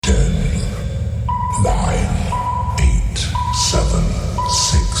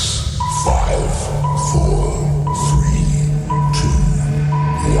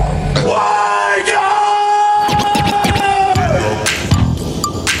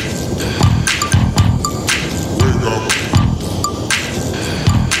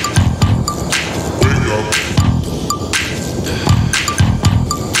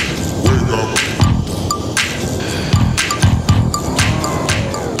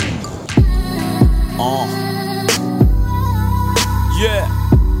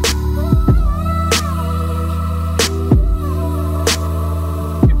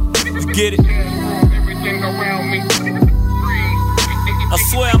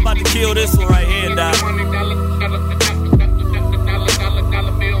I'm about to kill this one right here, dog.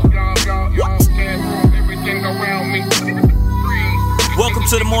 Welcome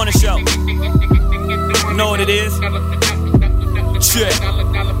to the morning show. You know what it is? Check.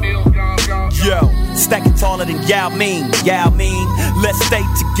 Yo, stacking taller than Yao Ming. Let's stay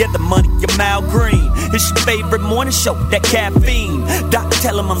together, money, your mouth green. It's your favorite morning show, that caffeine. Doctor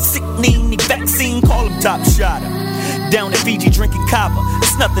tell him I'm sick, need vaccine, call him top shotter. Down in Fiji drinking kava,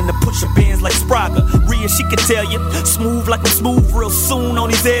 it's nothing to push your bands like Spraga. Rhea, she can tell you, smooth like I'm smooth real soon. On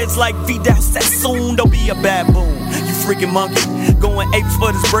these heads like Vidal Sassoon, don't be a baboon. You freaking monkey, going apes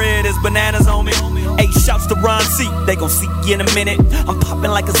for this bread, there's bananas on me. Hey, shouts to Ron C, they gon' see you in a minute. I'm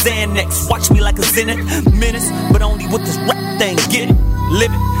popping like a Xanax, watch me like a Zenith. Menace, but only with this rap thing, get it,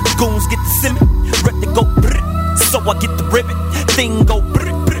 live it. Goons get the simmer, rep to go brrr, so I get the ribbit. Thing go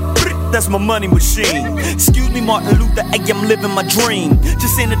brrr, brrr, brrr, that's my money machine. Excuse me, Martin Luther, hey, I'm living my dream.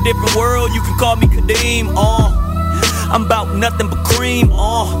 Just in a different world, you can call me Kadeem, I'm about nothing but cream,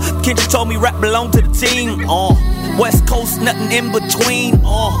 Kendrick told me rap belong to the team, West Coast, nothing in between,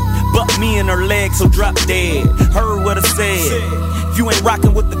 but me and her legs, so drop dead. Heard what I said. If you ain't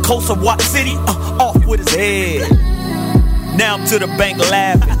rocking with the coast of Watt City, off with his head. Now I'm to the bank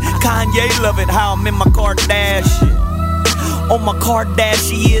laughing. Kanye love it how I'm in my Kardashian. On my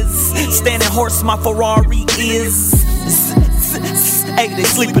Kardashian, standing horse my Ferrari is. Hey, they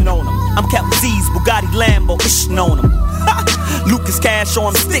sleeping on him. I'm Captain Z's, Bugatti, Lambo, ishing on him. Lucas Cash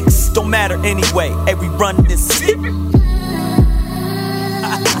on sticks, don't matter anyway. Hey, we run this shit.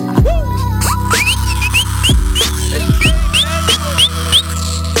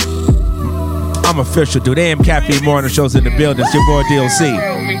 I'm official, dude. AM Caffeine Morning Show's in the building. It's your boy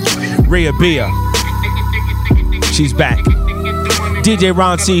DLC. Rhea Bia. She's back. DJ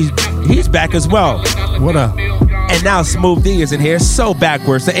Ron C, he's back as well. What up? And now Smooth D is in here. So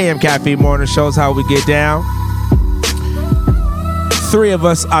backwards. The AM Caffeine Morning Show is how we get down. 3 of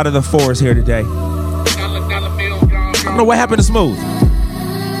us out of the 4 is here today. I don't know what happened to Smooth.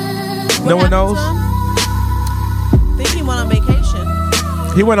 No one knows? I think he went on vacation.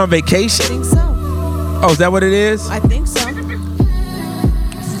 He went on vacation? I think so. Oh, is that what it is? I think so.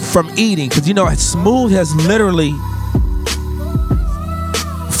 From eating, because you know, Smooth has literally,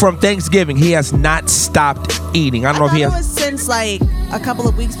 from Thanksgiving, he has not stopped eating. I don't know if he has. It was since like a couple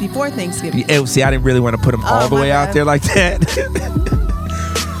of weeks before Thanksgiving. Yeah, see, I didn't really want to put him all the way out there like that.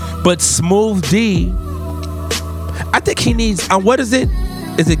 But Smooth D, I think he needs, what is it?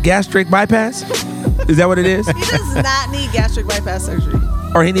 Is it gastric bypass? Is that what it is? He does not need gastric bypass surgery.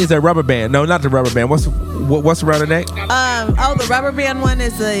 Or he needs a rubber band. No, not the rubber band. What's around the neck? The rubber band one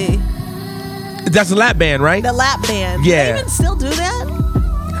is that's the lap band, right? The lap band. Yeah. Do they even still do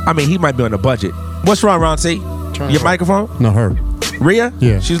that? I mean, he might be on a budget. What's wrong, Ron C? Your microphone? No, her. Rhea?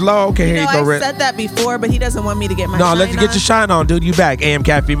 Yeah. She's low? Okay, here you go, Rhea. I said that before, but he doesn't want me to get my shine on. No, let's get your shine on, dude. You back. AM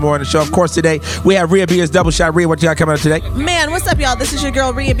Caffeine Morning Show. Of course, today we have Rhea Bia's Double Shot. Rhea, what you got coming up today? Man, what's up, y'all? This is your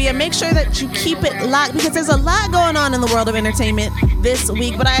girl, Rhea Bia. Make sure that you keep it locked because there's a lot going on in the world of entertainment this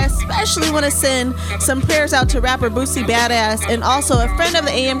week, but I especially want to send some prayers out to rapper Boosie Badass and also a friend of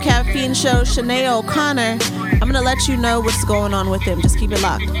the AM Caffeine Show, Shanae O'Connor. I'm going to let you know what's going on with him. Just keep it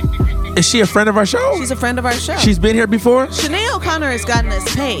locked. Is she a friend of our show? She's a friend of our show. She's been here before? Shanae O'Connor has gotten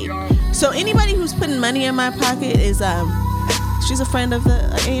us paid. So anybody who's putting money in my pocket is she's a friend of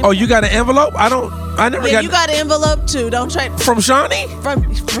the AM. Oh, you got an envelope? I never got. You got an envelope too. Don't try. From Shawnee?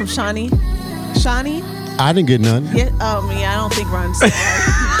 From Shawnee. Shawnee? I didn't get none. Yeah. Oh, I don't think Ron's right.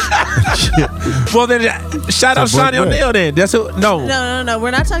 Well, then shout out Shawnee O'Neal then. That's who. No. No.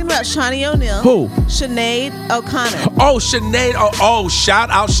 We're not talking about Shawnee O'Neal. Who? Sinead O'Connor. Oh, Sinead. Oh,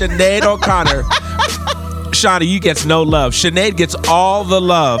 shout out Sinead O'Connor. Shawnee, you gets no love. Sinead gets all the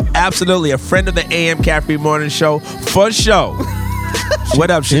love. Absolutely. A friend of the AM Caffeine Morning Show for show.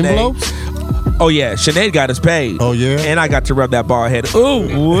 What up, Sinead? Envelopes? Oh, yeah. Sinead got us paid. Oh, yeah? And I got to rub that bald head.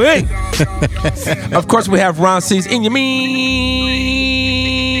 Ooh, wait. Of course, we have Ron C's In Your Mean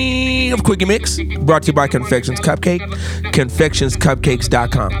of Quickie Mix, brought to you by Confections Cupcake,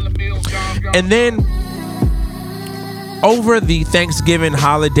 confectionscupcakes.com. And then, over the Thanksgiving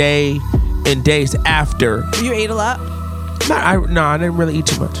holiday and days after. You ate a lot? No, I didn't really eat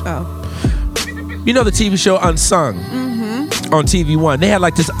too much. Oh. You know the TV show Unsung? On TV One. They had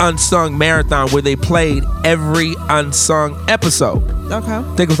like this Unsung marathon where they played every Unsung episode. Okay. I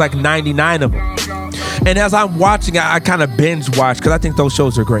think it was like 99 of them. And as I'm watching, I kind of binge watch because I think those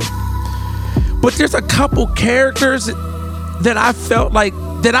shows are great. But there's a couple characters that I felt like,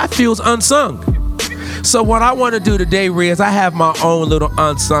 that I feel is unsung. So what I want to do today, Rhea, is I have my own little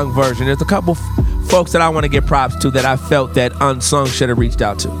unsung version. There's a couple folks that I want to give props to that I felt that Unsung should have reached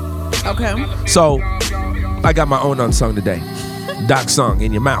out to. Okay. So I got my own Unsung today. Doc Sung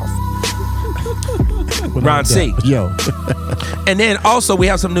in your mouth. Ron C. Yo. And then also we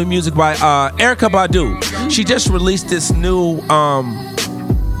have some new music by Erykah Badu. She just released this new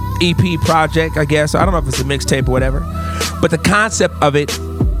EP project, I guess. I don't know if it's a mixtape or whatever. But the concept of it,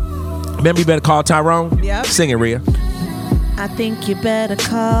 remember You Better Call Tyrone? Yep. Sing it, Rhea. I think you better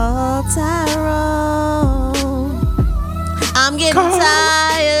call Tyrone. I'm getting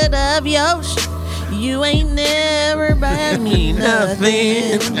tired of your you ain't never buy me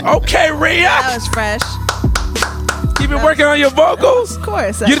nothing. Okay, Rhea. That was fresh. You been working on your vocals? Of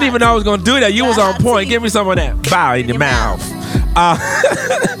course. You didn't even know I was gonna do that. You was on point. Give me some of that. Bow in your mouth.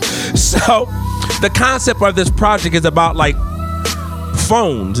 So the concept of this project is about like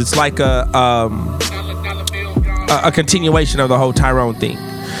phones. It's like a continuation of the whole Tyrone thing.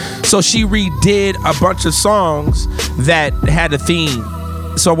 So she redid a bunch of songs that had a theme.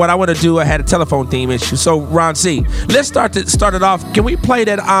 So what I want to do, I had a telephone theme issue. So Ron C, let's start it off. Can we play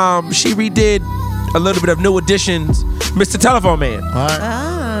that? She redid a little bit of New Edition's Mr. Telephone Man. All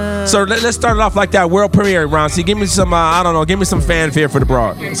right. So let's start it off like that. World premiere, Ron C. Give me some, I don't know, give me some fanfare for the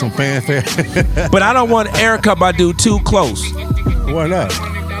broad. Some fanfare. But I don't want Erykah Badu too close. Why not?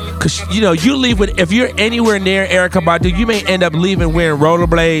 Cause you know, you leave with, if you're anywhere near Erykah Badu, you may end up leaving wearing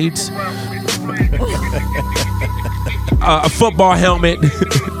rollerblades, a football helmet,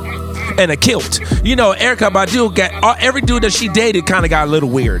 and a kilt. You know, Erykah Badu got every dude that she dated kind of got a little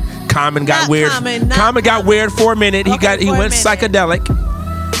weird. Common got weird. Common got weird for a minute. He went psychedelic.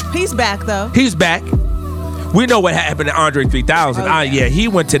 He's back though. He's back. We know what happened to Andre 3000. Yeah, he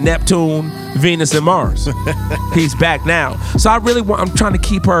went to Neptune, Venus, and Mars. He's back now. So I'm trying to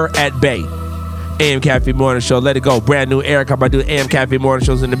keep her at bay. AM Caffeine Morning Show, let it go. Brand new Erykah Badu, AM Caffeine Morning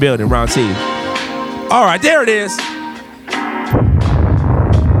Show's in the building. Ron C. All right, there it is.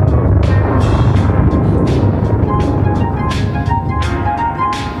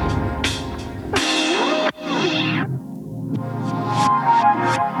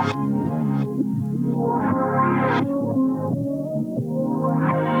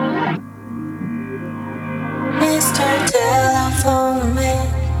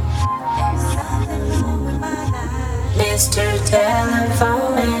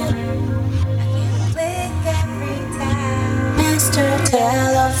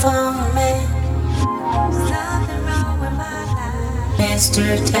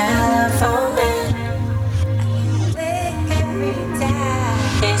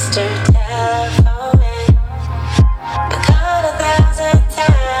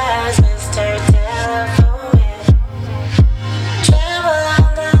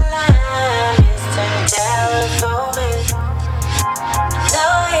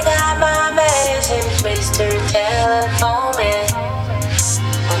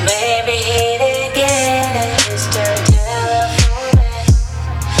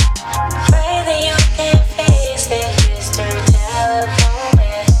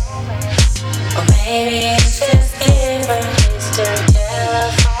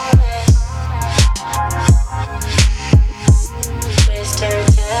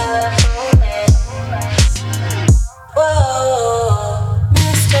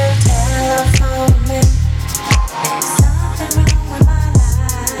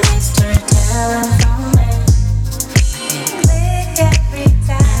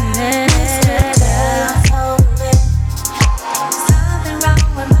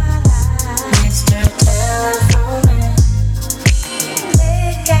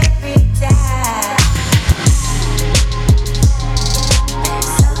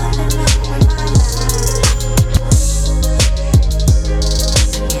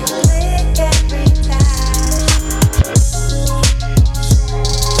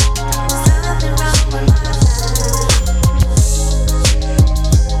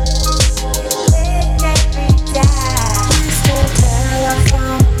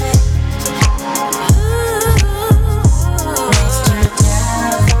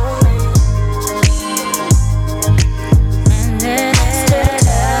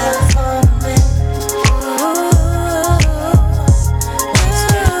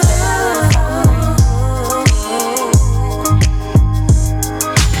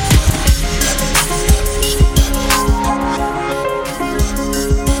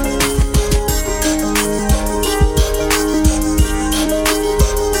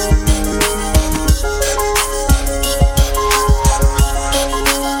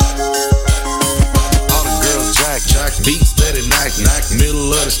 knocking. Middle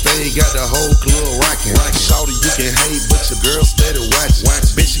of the stage, got the whole club rocking. Shorty, you can hate, but your girl steady watching.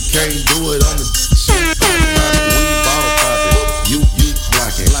 Bitch, you can't do it on the shit. We bottle popping. You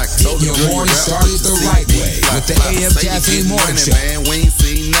blocking. Your morning started the right way with the AM Caffeine Morning Show. Man, we ain't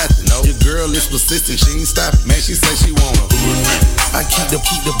seen nothing. Your girl is persistent, she ain't stopping. Man, she say she wanna. I keep the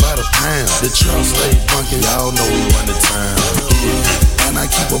by the pound. The truck stay bunkin', y'all know we run the town. And I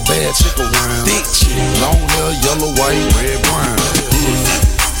keep a bad chick around. Thick chick, long hair, yellow, white, red, brown.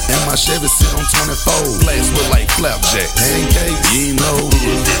 And my Chevy sit on 24. Flash look like flapjack. Pancakes, you know.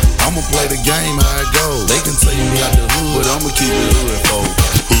 I'ma play the game how it goes. They can take me out the hood, but I'ma keep it hood, folks.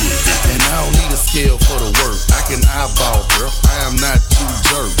 And I don't need a scale for the work. I can eyeball, girl. I am not too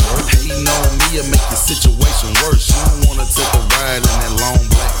jerk. Hating on me will make the situation worse. You don't wanna take a ride in that long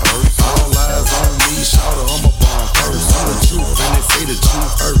black hearse. All eyes on me, shouter, I'm a bomb first. I'm the truth, and they say the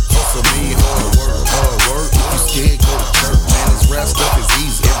truth hurt. Hustle me, hard work. If you scared, go to church. Man, this rap stuff is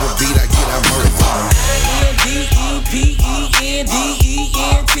easy. Every beat I get, I murder.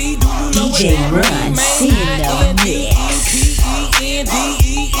 I-N-D-E-P-E-N-D-E-N-T. Do you know what DJ that Run, means? see the mix.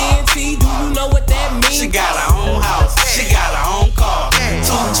 I-N-D-E-P-E-N-D-E-N-T. Do you know what that means? She got her own house, she got her own car. 2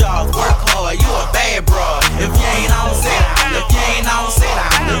 jobs, work hard, you a bad broad. If you ain't on, sit down. If you ain't on, sit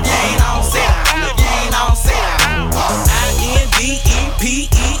down. If you ain't on, sit down. If you ain't on, sit down.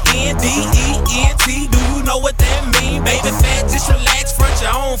 I-N-D-E-P-E-N-D-E-N-T. Do you know what that mean? Baby fat, just relax, front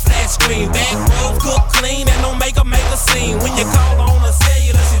your own flat screen. Back row, cook clean, and don't make a scene. When you call on her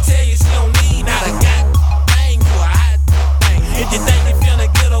cellular, she tell you she don't need not a goddamn you a hot thing. If you think you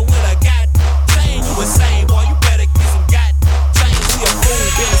finna get her with a goddamn, you insane, boy. You better get some goddamn. She a fool,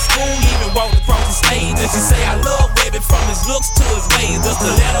 been in school, even walked across the stage. And she say I love Webby from his looks to his ways. The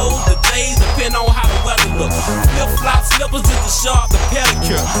stilettos, the J's, depend on how the weather look. Flip flop slippers just to show off the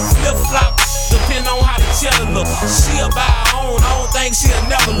pedicure. Flip flop. Depend on how the cheddar look. She'll buy her own, I don't think she'll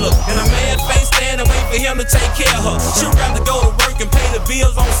never look. And a man face stand and wait for him to take care of her. She'd rather go to work and pay the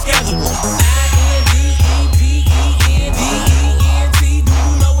bills on schedule. I-N-D-E-P-E-N-D-E-N-T. Do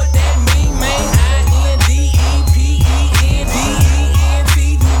you know what that mean, man? I-N-D-E-P-E-N-D-E-N-T.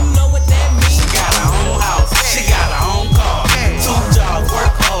 Do you know what that mean? She got her own house, she got her own car. 2 jobs,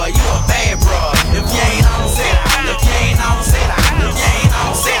 work hard, you a bad broad. If you ain't on, sit down. If you ain't on, sit down. If you ain't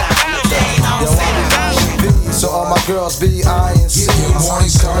on, sit down. So all my girls be I-N-C. Get your morning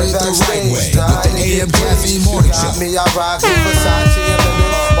started the right way with the AM Caffeine Morning Show. Me, I ride through Versace and Linen.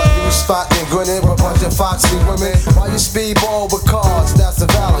 While you spotting, grinning with a bunch of foxy women. While you speedball with cars, that's the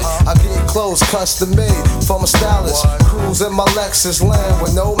valley. I get clothes custom made from a stylist. Cruise in my Lexus land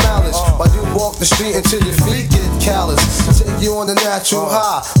with no malice. While you walk the street until your feet get callous. Take you on the natural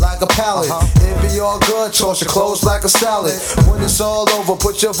high like a pallet. It be all good, toss your clothes like a salad. When it's all over,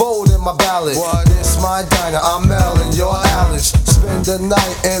 put your vote in my ballot. This my diner, I'm Mel and you're Alice. Spend the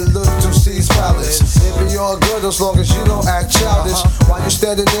night in Little C's Palace. It be all good as long as you don't act childish. While you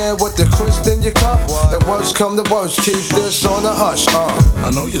standing there with the crisp in your cup. The worst come to worst, keep this on the hush.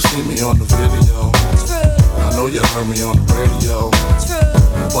 I know you see me on the video. I know you heard me on the radio.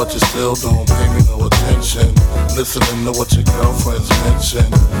 But you still don't pay me no attention. Listening to what your girlfriends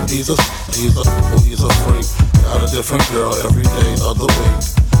mention. He's a freak. Got a different girl every day of the week.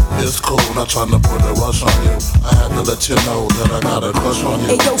 It's cool, not trying to put a rush on you. I had to let you know that I got a crush on you.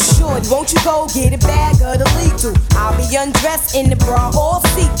 Hey yo, shorty, won't you go get a bag of the lethal? I'll be undressed in the bra all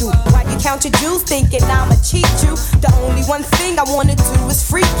see-through. While you count your jewels, thinking I'ma cheat you. The only one thing I wanna do is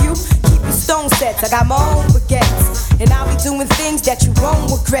freak you. Keep your stone sets, I got my own baguettes. And I'll be doing things that you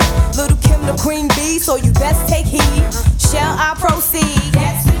won't regret. Little Kim the queen bee, so you best take heed. Shall I proceed?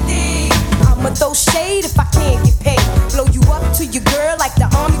 Yes, indeed. I'ma throw shade if I can't get paid. Blow you up to your girl like the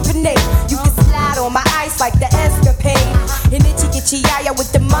army grenade. You can slide on my ice like the escapade. And itchy itchy yaya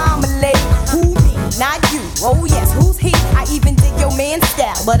with the marmalade. Who me? Not you. Oh yes, who's he? I even dig your man's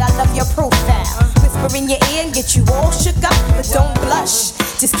style, but I love your profile. Whisper in your ear and get you all shook up, but don't blush.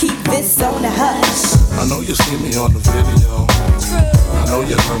 Just keep this on the hush. I know you see me on the video. I know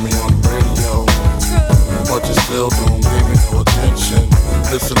you heard me on the radio. But you still don't pay me no attention.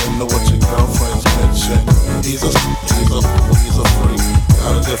 Listening to what your girlfriends mention. He's a freak.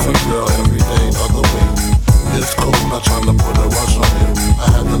 Got a different girl every day of the week. It's cool, not trying to put a rush on you. I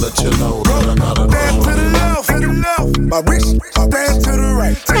had to let you know that I got a crush on you. To the left, my wrist stand to the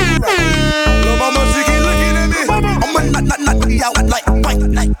right. Little mama, she keep looking at me. I'ma knock you out like fight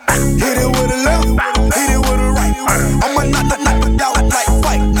night. Hit it with the left, hit it with the right. I'ma knock you out like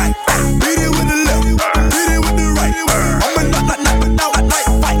fight night. Hit it with the left, hit it with the right. I'ma knock you out like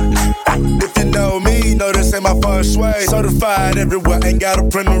fight night. If you know me, know this ain't my first way. Certified everywhere, ain't got gotta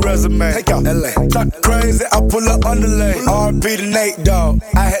print a resume. Take out LA. Talk crazy, I pull up underlay. RP to Nate, dog.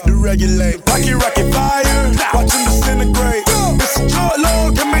 I had to regulate. Pocket rocket fire, watch him disintegrate. It's a short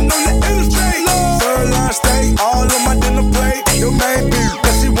load, can make no let illustrate. Third line steak, all on my dinner plate. Your main beef,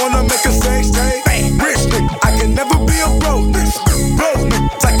 cause she wanna make a say straight. Rich nigga, I can never be a broke nigga. Broke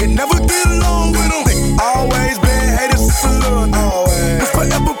nigga, I can never get along with them. Always been hated since a little nigga. Always.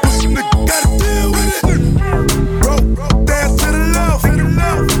 Forever push a nigga, gotta deal with it. Broke, dance to the left.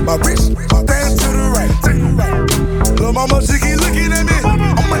 My wrist, dance to the right. Lil' mama, she keep looking at me.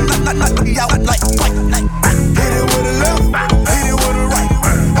 I'ma knock out like. Hit it with the left, hit it with the right.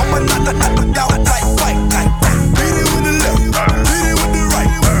 I'ma knock out like. Hit it with the left, hit it with the right.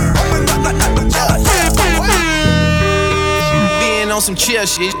 I'ma knock out. Being on some chill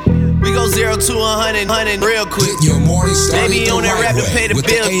shit. We go 0 to 100 real quick. Get your morning started Baby the on that right rap to way pay the with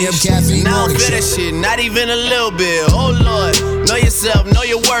bills. the AM Caffeine Now I Morning don't feel that Show. shit, not even a little bit. Oh Lord, know yourself, know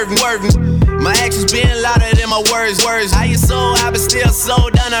your worth. My actions being louder than my words. How you so high but still so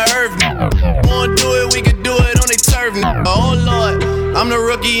down to earth? Wanna do it, we can do it on the turf. Oh Lord, I'm the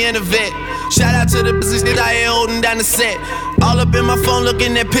rookie and the vet. Shout out to the business that I ain't holding down the set. All up in my phone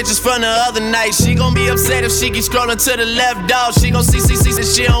looking at pictures from the other night. She gon' be upset if she keep scrolling to the left, dog. She gon' see that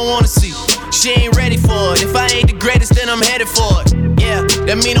she don't wanna see. She ain't ready for it. If I ain't the greatest, then I'm headed for it. Yeah,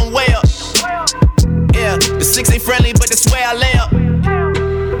 that mean I'm way up. Yeah, the 6 ain't friendly, but that's where I lay up.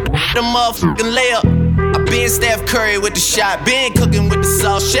 The motherfucking layup. I been Steph Curry with the shot, been cooking with the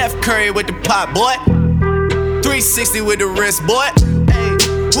sauce, Chef Curry with the pot, boy. 360 with the wrist, boy. Hey,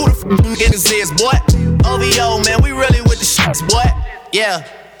 who the f*** in his ears, boy? OVO, man, we really with the shits, boy. Yeah,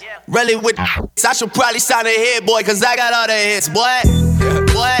 really with the shits. I should probably sign a hit, boy, cause I got all the hits, boy.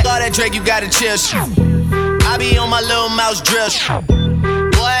 Boy, all that Drake, you gotta chill, shit. I be on my little mouse drill, shit.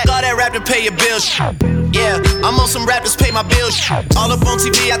 Boy, all that rap to pay your bills, shit. Yeah, I'm on some rappers pay my bills. All up on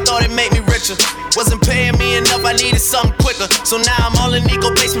TV, I thought it made me richer. Wasn't paying me enough, I needed something quicker. So now I'm all in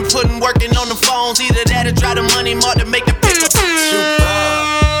Nico basement, working on the phones. Either that or try the money mark to make the picture.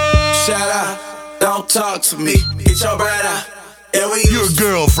 Shout out, don't talk to me. Get your bread out. Your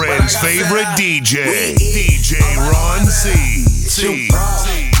girlfriend's favorite DJ, DJ Ron C.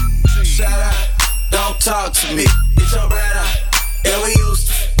 Shout out, don't talk to me. Get your bread out. Yeah, we used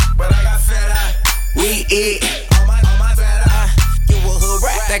to, but I got fed out. We eat on my bed. You a hood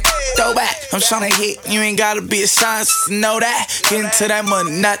rat, that throw back. I'm tryna hit, you ain't gotta be a scientist to know that. Get into that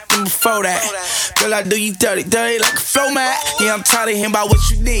money, nothing before that. Girl, I do you dirty like a flow mat. Yeah, I'm tired of hearing about what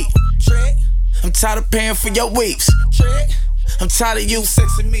you need. I'm tired of paying for your weeks. I'm tired of you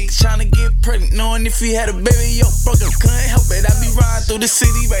sexing me, tryna get pregnant, knowing if you had a baby, yo, broken, couldn't help it. I be riding through the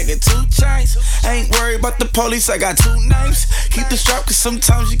city, making 2 chains. I ain't worried about the police, I got 2 names. Keep the strap, cause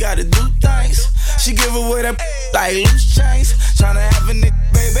sometimes you gotta do things. She give away that like loose chains. Tryna have a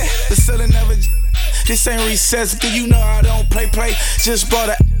nigga, baby, the seller never. This ain't recess, cause you know I don't play. Just bought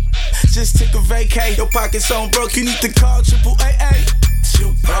a, just took a vacay. Your pockets on broke, you need to call AAA.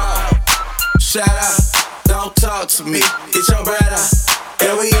 Shoot, shout out. Don't talk to me, get your bread out.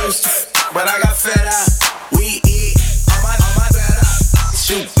 Yeah, we used to, but I got fed out. We eat on my bed out.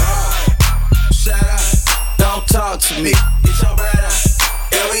 Shoot, shout out. Don't talk to me, get your bread out.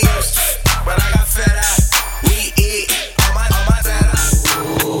 Yeah, we used to, but I got fed out. We eat on my bed out.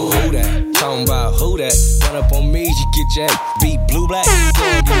 Who that? Talking about who that? Run up on me, you get your beat blue black. Go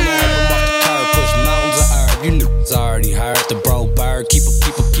and get mad, I'm off the curb, push mountains of herb. You knew it's already heard the bro bird. Keep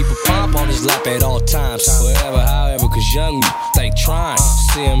a pump on his lap at all times. Forever, however, cause young me, they trying.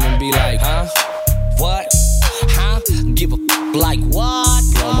 See him and be like, huh? What? Huh? Give a like what?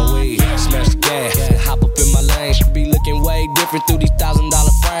 Blow my weed, smash the gas, and hop up in my lane. Should be looking way different through these $1,000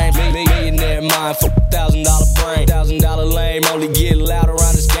 frames. Millionaire mind for $1,000 brain. $1,000 lame, only get loud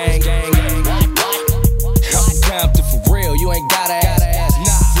around this gang. I'm Compton for real, you ain't gotta ask.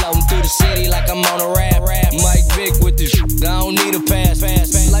 Nah, floating through the city like I'm on a rap. Mike Vick with this shit, I don't need a pass.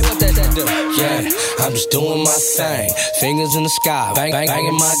 Like what that do? Yeah, I'm just doing my thing. Fingers in the sky,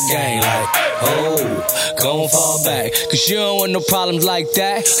 banging my game. Like, oh, gon' fall back. Cause you don't want no problems like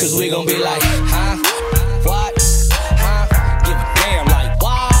that. Cause we gon' be like, huh? What? Huh? Give a damn like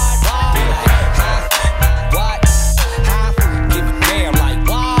what? Be like, huh? What? Huh? Give a damn like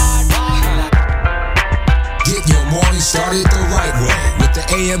what? Get your morning started the right way with the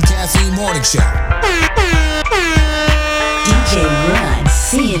AM Caffeine Morning Show. DJ Ron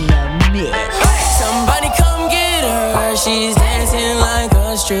C in the mix. Somebody come get her, she's dancing like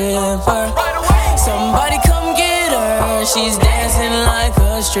a stripper. Somebody come get her, she's dancing like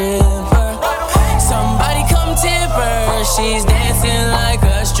a stripper. Somebody come tip her, she's dancing like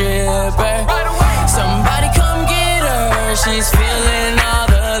a stripper. Somebody come get her, she's feeling all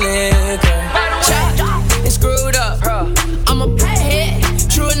the liquor. Check, it's screwed up. I'm a pothead,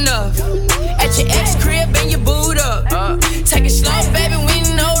 true enough. At your ex crib and you boot up. Take it slow, baby, we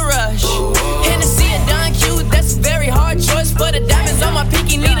no rush. Hennessy and Don Q, that's a very hard choice. For the diamonds on my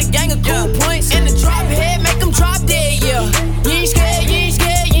pinky, need a gang of cool points. And the drop head, make them drop dead, yeah. You ain't scared, you ain't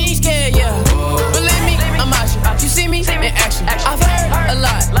scared, you ain't scared, yeah. Believe me, I'm out you. You see me in action. I've heard a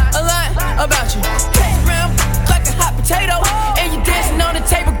lot about you. Came around like a hot potato, and you dancing on the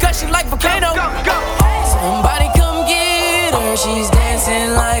table, gushing like volcano. Somebody come get her, she's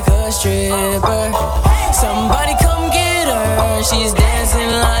dancing like a stripper. Somebody come get her, she's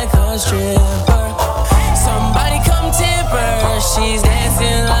dancing like a stripper. Somebody come tip her, she's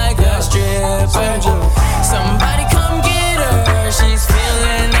dancing like a stripper. Somebody come get her, she's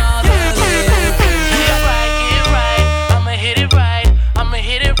feeling all the liquor. Get right, I'ma hit it right, I'ma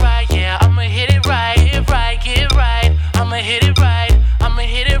hit it right, yeah, I'ma hit it right, get right, I'ma hit it right, I'ma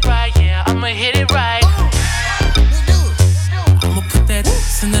hit it right, yeah, I'ma hit it right. I'ma put that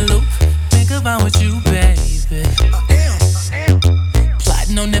ass in the loop, think about what you, baby.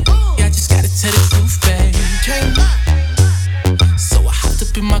 Plotting on that, I just gotta tell the truth, baby. So I hopped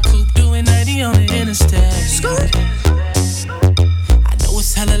up in my coupe, doing 90 on the interstate. I know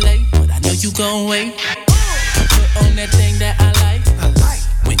it's hella late, but I know you gon' wait. Put on that thing that I like.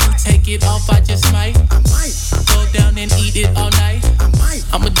 When you take it off, I just might. Go down and eat it all night.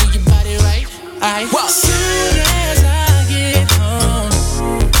 I'ma do your body right. As soon as I get home,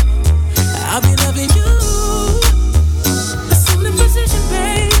 I'll be loving you. Assume the position,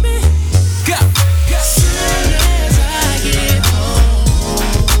 baby. Go. As soon as I get home,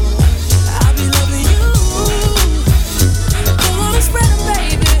 I'll be loving you. Come on and spread it,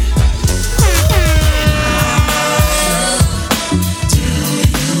 baby.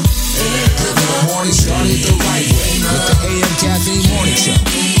 The morning started the right way with the AM Caffeine Morning Show.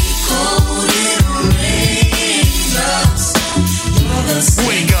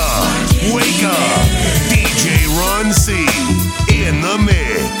 Wake up, DJ Ron C in the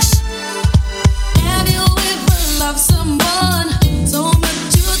mix. Have you ever loved someone so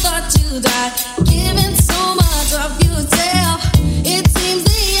much you thought you died? Giving so much of yourself, it seems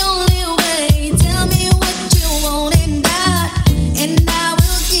the only way. Tell me what you want and I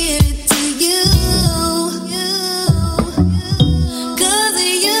will give it to you. 'Cause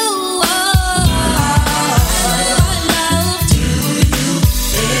you are my love. Do you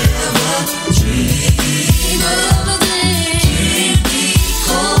ever dream of a thing?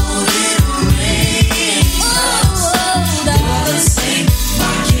 Cold and rain. Oh, you're the same.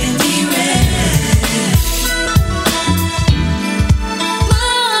 Why can't we rest?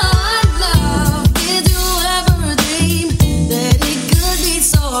 My love, did you ever dream that it could be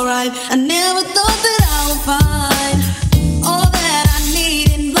so right? I never thought that I would find all that I need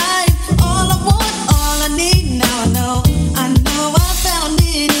in life. All I want, all I need. Now I know I found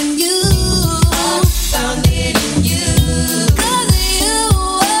it in you. Found it in you. 'Cause you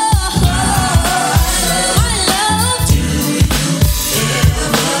are my love.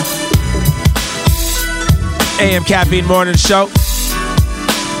 AM Caffeine Morning Show.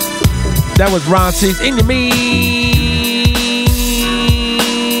 That was Ron C's In the Meal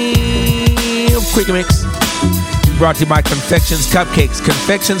Quick Mix. Brought to you by Confections Cupcakes.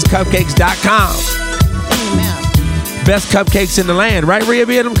 ConfectionsCupcakes.com. Best cupcakes in the land, right, Rhea?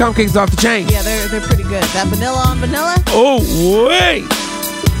 Be them cupcakes off the chain. Yeah, they're pretty good. That vanilla on vanilla. Oh, wait.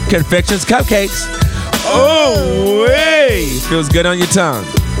 Confections Cupcakes. Oh, wait. Feels good on your tongue.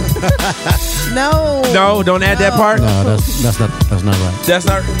 No. No, don't add that part. No, that's not right. That's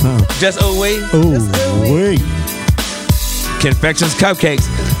not. Just oh wait. Oh wait. Confections Cupcakes.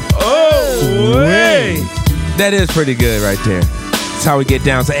 Oh wait. That is pretty good right there. That's how we get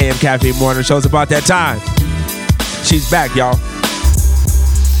down to AM Caffeine Morning Show. It's about that time. She's back, y'all.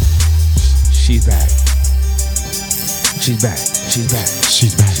 She's back. She's back. She's back.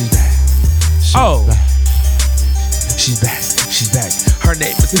 She's back. She's back. Oh. She's back. She's back. Her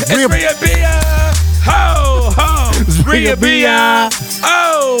name is Rhea Bia. Ho, ho. It's Rhea Bia.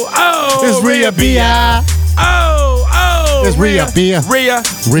 Oh, oh. It's Rhea Bia. Oh, oh. It's Rhea Bia. Rhea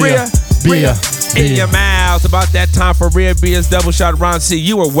Bia. In your mouth. About that time for Rhea Bia's double shot. Ron C,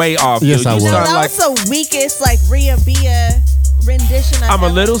 you were way off. Yes, dude. I was. You That sound was the weakest Rhea Bia rendition. I'm a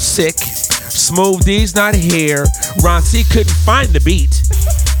little sick. Smooth D's not here. Ron C couldn't find the beat.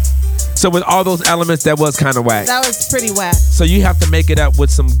 So with all those elements, that was kind of whack. That was pretty whack. So you have to make it up with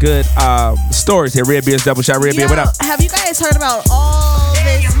some good stories here. Rhea Bia's double shot. Rhea Bia, what up? Have you guys heard about all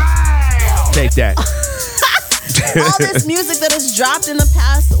this? Take that. all this music that has dropped in the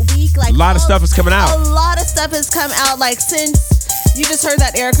past week. Like a lot of stuff is coming out. A lot of stuff has come out. Like since you just heard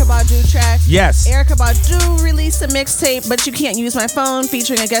that Erykah Badu track. Yes. Erykah Badu released a mixtape, But You Can't Use My Phone,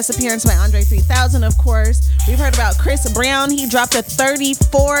 featuring a guest appearance by Andre 3000, of course. We've heard about Chris Brown. He dropped a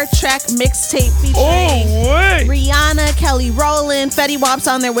 34-track mixtape featuring Rihanna, Kelly Rowland, Fetty Wap's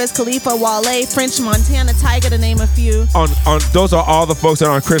on there, Wiz Khalifa, Wale, French Montana, Tyga, to name a few. On those are all the folks that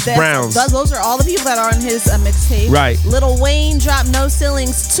are on Chris Brown's. Those are all the people that are on his mixtape. Right. Lil Wayne dropped No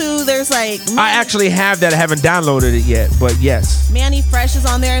Ceilings 2. There's like... I actually have that. I haven't downloaded it yet, but yes. Manny Fresh is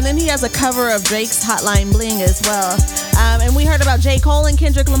on there, and then he has a cover of Drake's Hotline Bling as well. And we heard about J. Cole and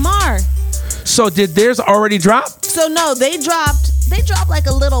Kendrick Lamar. So did theirs already drop? So no, they dropped like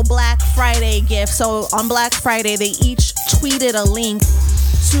a little Black Friday gift. So on Black Friday, they each tweeted a link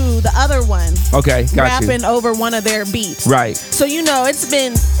to the other one. Okay, got rapping you. over one of their beats. Right. So it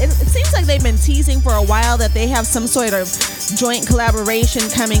seems like they've been teasing for a while that they have some sort of joint collaboration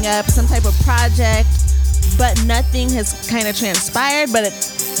coming up, some type of project, but nothing has kind of transpired. But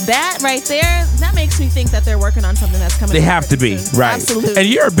that right there, that makes me think that they're working on something that's coming. They have to be, soon. right? Absolutely. And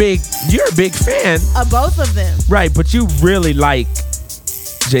you're a big fan of both of them, right? But you really like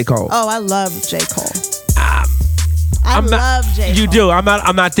J. Cole. Oh, I love J. Cole. I love J. Cole. You do. I'm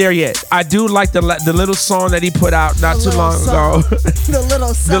not there yet. I do like the little song that he put out not too long ago. The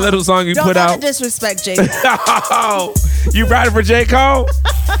little song. The little song he put out. Don't disrespect J. Cole. Oh, you riding for J. Cole?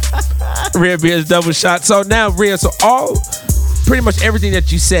 Rhea Beer's double shot. So now, Rhea, pretty much everything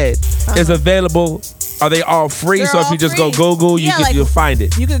that you said is available. Are they all free? They're so if all you just free. go Google, you'll find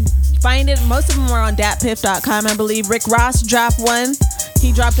it. You could find it. Most of them are on datpiff.com, I believe. Rick Ross dropped one.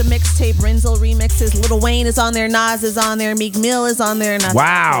 He dropped a mixtape, Renzel remixes. Lil Wayne is on there, Nas is on there, Meek Mill is on there. And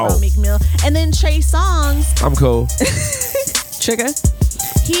Wow. Meek Mill. And then Trey Songz. I'm cool. Trigger.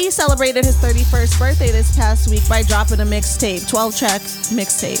 He celebrated his 31st birthday this past week by dropping a mixtape, 12-track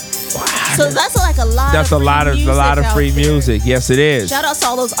mixtape. Wow. So that's like a lot. That's of a lot of free music. Yes, it is. Shout out to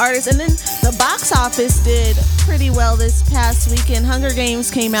all those artists. And then the box office did pretty well this past weekend. Hunger Games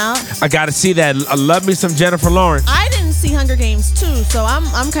came out. I got to see that. I love me some Jennifer Lawrence. I didn't see Hunger Games 2, so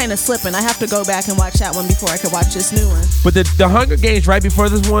I'm kind of slipping. I have to go back and watch that one before I could watch this new one. But the Hunger Games right before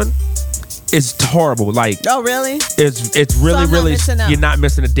this one is horrible. Like, oh really? It's really missing out. You're not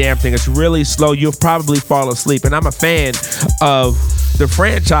missing a damn thing. It's really slow. You'll probably fall asleep. And I'm a fan of the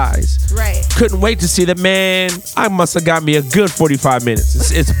franchise. Right. Couldn't wait to see the man. I must have got me a good 45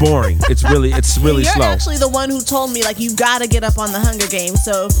 minutes. It's boring. It's really You're slow. actually the one who told me, like, you gotta get up on the Hunger Games.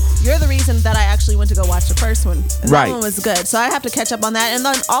 So you're the reason that I actually went to go watch the first one. And right. That one was good. So I have to catch up on that. And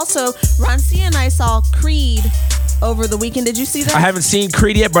then also, Roncia and I saw Creed over the weekend. Did you see that? I haven't seen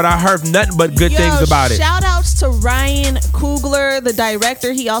Creed yet, but I heard nothing but good things about it. Shout outs to Ryan Coogler, the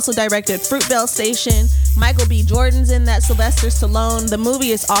director. He also directed Fruitvale Station. Michael B. Jordan's in that. Sylvester Stallone. The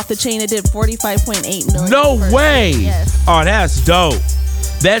movie is off the chain. It did $45.8 million. No way. Yes. Oh, that's dope.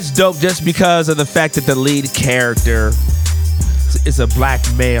 That's dope just because of the fact that the lead character is a black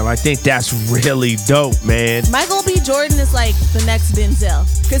male. I think that's really dope, man. Michael B. Jordan is like the next Denzel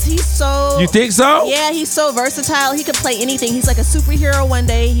because he's so... You think so? Yeah, he's so versatile. He could play anything. He's like a superhero one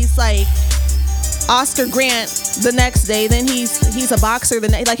day. He's like Oscar Grant the next day. Then he's a boxer the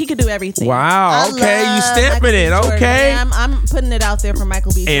next. Like, he could do everything. Wow. Okay, you stamping it. Okay. Yeah, I'm putting it out there for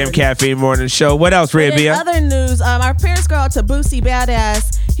Michael B. Jordan. AM Caffeine Morning Show. What else, Rhea? In other news, our prayers go out to Boosie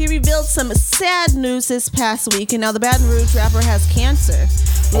Badass. He revealed some sad news this past week, and now the Baton Rouge rapper has cancer.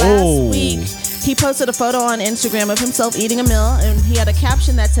 Last week, he posted a photo on Instagram of himself eating a meal, and he had a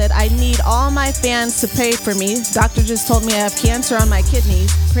caption that said, "I need all my fans to pray for me. Doctor just told me I have cancer on my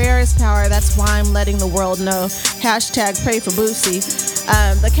kidneys. Prayer is power. That's why I'm letting the world know. Hashtag pray for Boosie."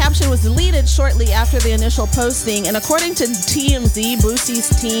 The caption was deleted shortly after the initial posting, and according to TMZ, Boosie's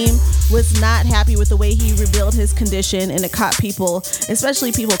team was not happy with the way he revealed his condition, and it caught people,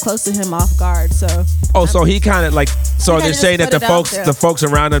 especially people close to him, off guard. So he kind of like, so they're saying that the folks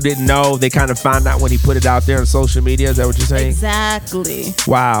around him didn't know. They kind of found out when he put it out there on social media. Is that what you're saying? Exactly.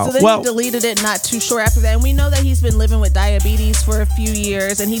 Wow. So then he deleted it not too short after that. And we know that he's been living with diabetes for a few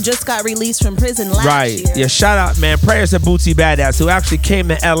years, and he just got released from prison last year. Yeah, shout out, man. Prayers to Boosie Badass, who actually came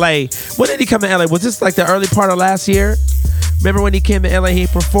to LA. When did he come to LA? Was this like the early part of last year? Remember when he came to LA, he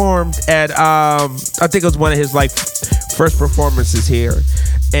performed at I think it was one of his like first performances here.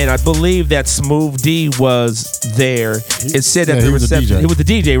 And I believe that Smooth D was there. It said that the reception, he was the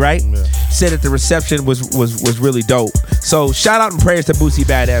DJ, right? Yeah. Said that the reception was really dope. So shout out and prayers to Boosie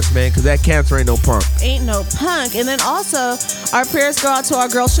Badass, man, because that cancer ain't no punk. Ain't no punk. And then also, our prayers go out to our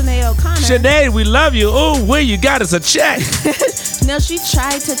girl Sinead O'Connor. Sinead, we love you. Ooh, you got us a check. Now, she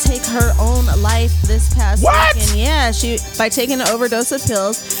tried to take her own life this past weekend. Yeah, by taking an overdose of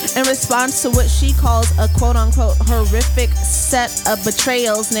pills in response to what she calls a quote-unquote horrific set of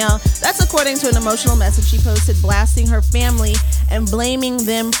betrayals. Now, that's according to an emotional message she posted blasting her family and blaming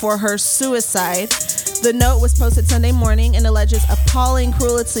them for her suicide. The note was posted Sunday morning and alleges appalling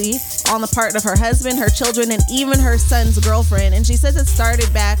cruelty on the part of her husband, her children, and even her son's girlfriend. And she says it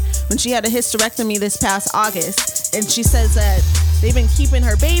started back when she had a hysterectomy this past August. And she says that they've been keeping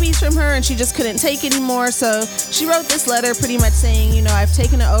her babies from her and she just couldn't take anymore. So she wrote this letter pretty much saying, you know, I've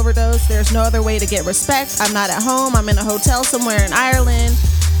taken an overdose. There's no other way to get respect. I'm not at home. I'm in a hotel somewhere in Ireland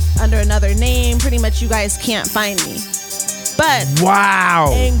under another name. Pretty much you guys can't find me. But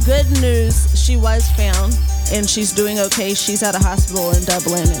wow. In good news, she was found and she's doing okay. She's at a hospital in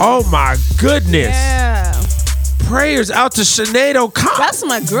Dublin. Oh my goodness. Yeah. Prayers out to Sinead O'Connor. That's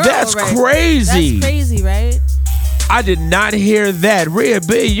my girl. That's right? crazy. That's crazy, right? I did not hear that. Rhea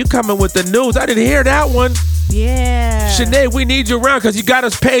B, you coming with the news. I didn't hear that one. Yeah. Sinead, we need you around because you got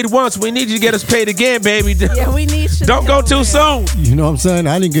us paid once. We need you to get us paid again, baby. Yeah, we need Sinead. Don't go too soon. You know what I'm saying?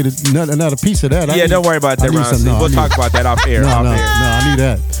 I didn't get another piece of that. Don't worry about that, Ron. We'll talk about that off air. No, I need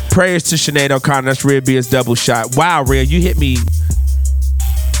that. Prayers to Sinead O'Connor. That's Rhea B's double shot. Wow, Rhea, you hit me.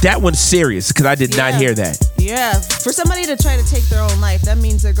 That one's serious because I did not hear that. Yeah, for somebody to try to take their own life, that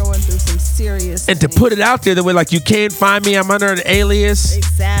means they're going through some serious And to put it out there the way, like, you can't find me, I'm under an alias.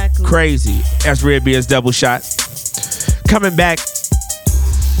 Exactly. Crazy. That's Rhea B's double shot. Coming back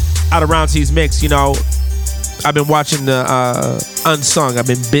out of Round C's mix, you know, I've been watching the Unsung. I've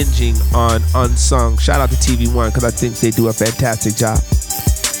been binging on Unsung. Shout out to TV One because I think they do a fantastic job.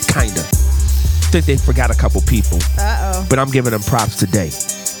 Kinda. I think they forgot a couple people. Uh-oh. But I'm giving them props today.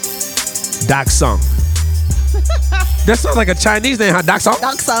 Doc Sung. That sounds like a Chinese name, huh? Doc Sung?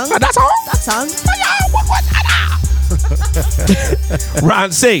 Doc Sung. Doc Sung? Doc Sung.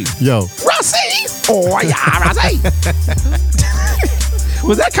 Ron C. Yo. Ron C. Oh, yeah, Ron C.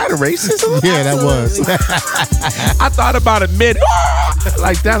 Was that kind of racist? Yeah, that was. I thought about it mid.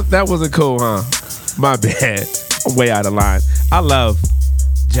 Like, that wasn't cool, huh? My bad. I'm way out of line. I love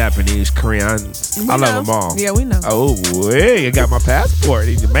Japanese, Korean. I love them all. Yeah, we know. Oh, hey, I got my passport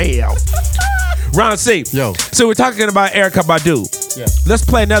in the mail. Ron C. Yo. So we're talking about Erykah Badu. Yeah. Let's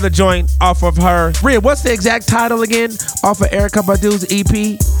play another joint off of her. Rhea, what's the exact title again? Off of Erykah Badu's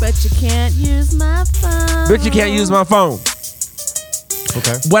EP? But you can't use my phone. But you can't use my phone.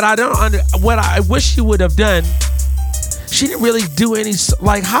 Okay. What I wish she would have done, she didn't really do any,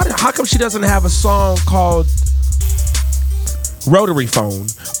 like, how come she doesn't have a song called Rotary Phone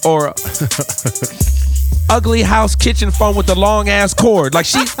or Ugly House Kitchen Phone with the long ass cord? Like,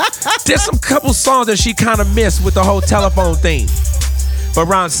 there's some couple songs that she kind of missed with the whole telephone thing. But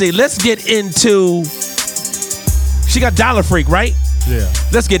Ron C, let's get into, she got Dollar Freak, right? Yeah.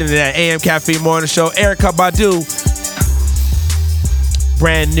 Let's get into that. AM Caffeine Morning Show. Erykah Badu.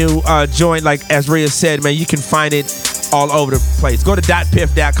 Brand new joint, like as Rhea said, man, you can find it all over the place. Go to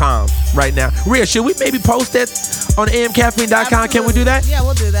 .piff.com right now. Rhea, should we maybe post that on amcaffeine.com? Absolutely. Can we do that? Yeah,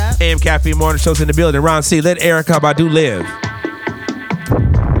 we'll do that. AM Caffeine Morning Show's in the building. Ron C, let Erykah Badu live.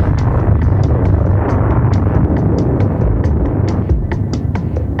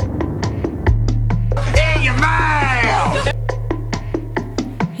 In your mouth.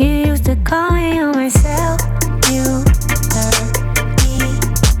 You used to call me on myself. You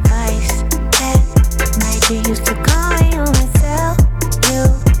You used to call me on myself. You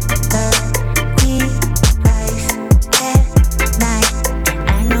twice at night.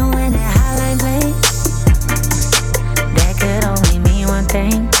 I know when that hotline blinks, that could only mean one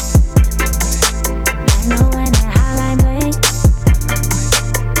thing. I know when that hotline blinks,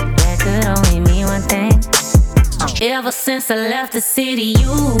 that could only mean one thing. Ever since I left the city,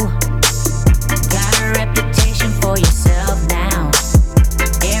 you got a reputation for yourself now.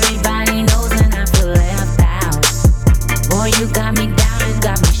 Everybody knows and I feel left. Boy, you got me down and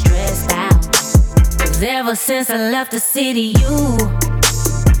got me stressed out. 'Cause ever since I left the city, you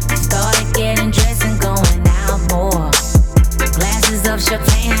started getting dressed and going out more. Glasses of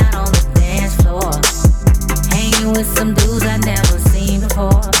champagne out on the dance floor. Hanging with some dudes I never seen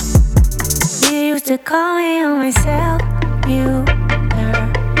before. You used to call me on myself. You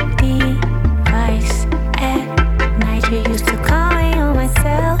twice at night. You used to call me on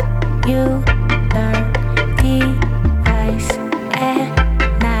myself. You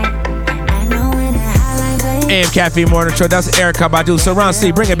AM Caffeine Morning Show. That's Erykah Badu. So Ron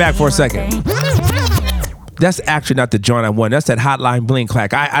C, bring it back for a second. That's actually not the joint I want. That's that Hotline Bling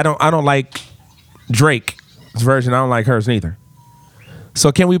Clack. I don't like Drake's version. I don't like hers neither.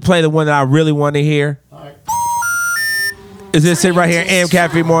 So can we play the one that I really want to hear? is this it right here? AM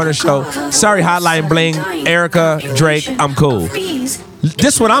Caffeine Morning Show. Sorry, Hotline Bling, Erica, Drake, I'm cool. This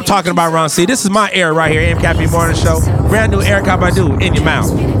is what I'm talking about, Ron C. This is my era right here, AM Caffeine Morning Show. Brand new Erica Badu, in your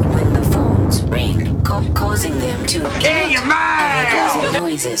mouth. When the phones ring, causing them to in your mouth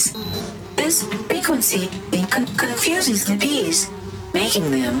noises. This frequency confuses the bees,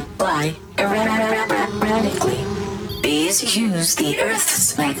 making them fly erratically. Bees use the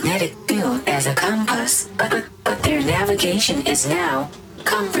Earth's magnetic field as a compass, but their navigation is now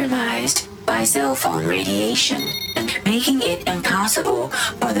compromised by cell phone radiation, making it impossible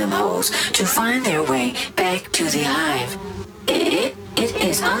for the moles to find their way back to the hive. It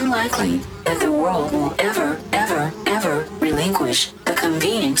is unlikely that the world will ever relinquish the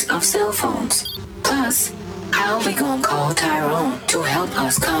convenience of cell phones. Plus, how we gonna call Tyrone to help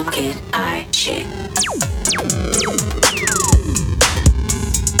us come get high shit?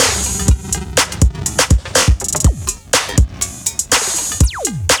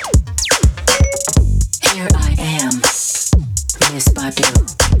 Here I am, Miss Badu.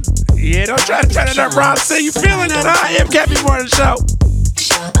 Yeah, don't try to turn it up, Ron C. You feeling that, huh? AM Caffeine Morning Show.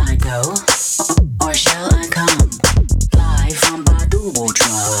 Shall I go, or shall I come? Live from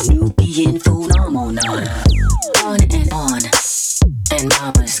Badubotron, new being phenomenon. On, and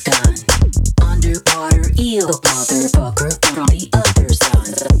Mama's gone. Underwater eel, motherfucker, from the other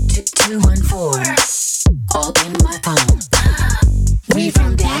side. 214, all in my phone. We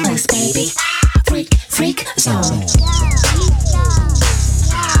from Dallas, baby. Freak zone.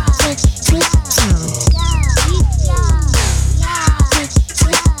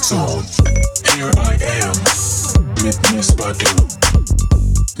 Here I am, Miss Badu.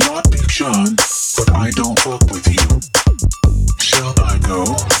 Not Big Sean, but I don't fuck with you. Shall I go,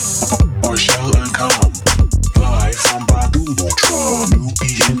 or shall I come? Live from Badubotron, new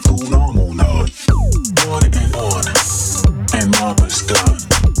being phenomenon. On, and Mama's done.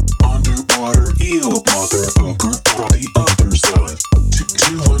 Underwater eel, motherfucker, from the other side.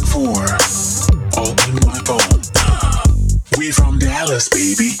 214, all in my phone. We from Dallas,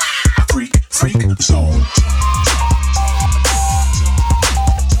 baby. Freak zone.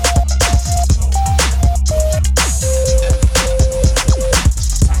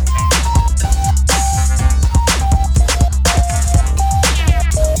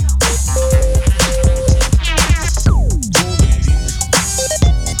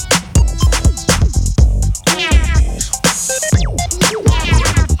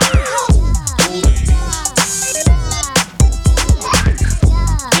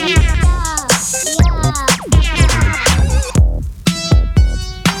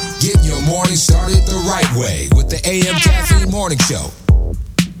 With the AM Caffeine Morning Show.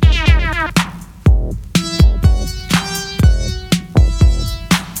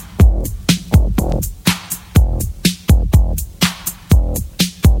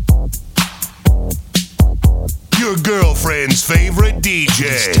 Your girlfriend's favorite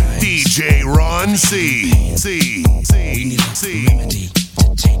DJ, DJ Ron C. We need a remedy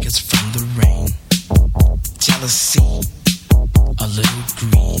to take us from the rain. Jealousy, a little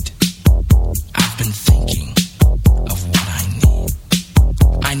greed. I've been thinking of what I need.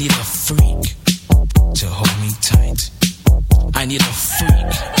 I need a freak to hold me tight. I need a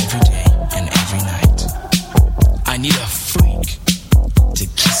freak every day and every night. I need a freak to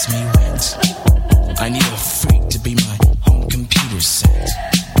kiss me wet. I need a freak to be my home computer set.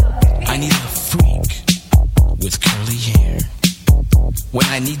 I need a freak with curly hair. When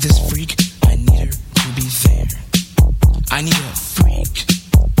I need this freak, I need her to be there. I need a freak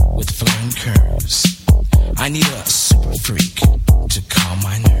with flaring curves. I need a super freak to calm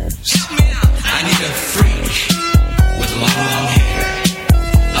my nerves. I need a freak with long hair.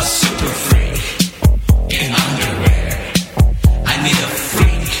 A super freak in underwear. I need a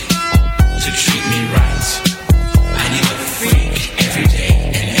freak to treat me right. I need a freak every day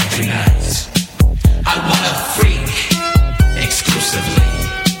and every night. I want a freak exclusively,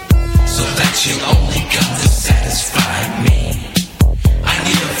 so that she'll only come to satisfy me. I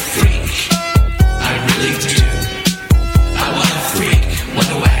need a freak, I really do. I want a freak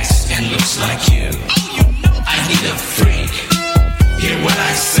with wax and looks like you. I need a freak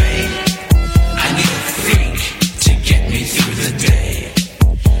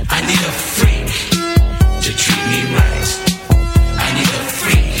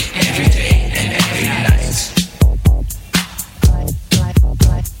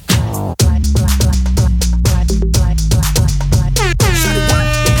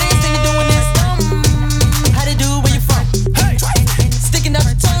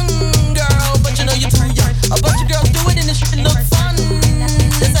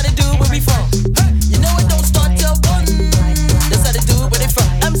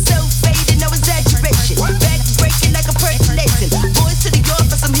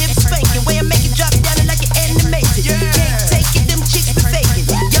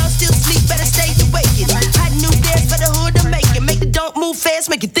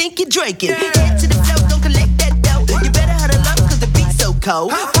hoe.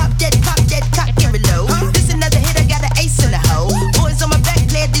 Pop that, cock and reload. This another hit, I got an ace in the hole. Boys on my back,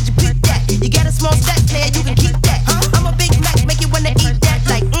 player, did you pick that? You got a small stack, player, you can keep that. I'm a Big Mac, make you wanna eat that.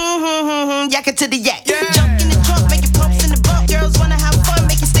 Like, yak it to the yak. Jump in the trunk, make it pumps in the bump. Girls wanna have fun,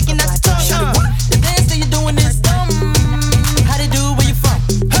 make you sticking out your tongue. The dance that you're doing is dumb. How they do, where you from?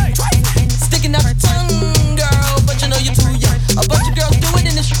 Hey, sticking out your tongue, girl, but you know you're too young. A bunch of girls do it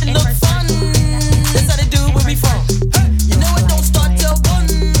and it should look fun. That's how they do where we from. You know it don't start till 1.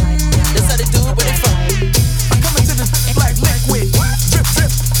 That's how they do it where they from. I'm coming to this like liquid. Drip,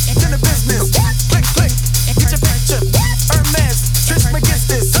 drip, in the business. Click, click, get your picture. Hermes,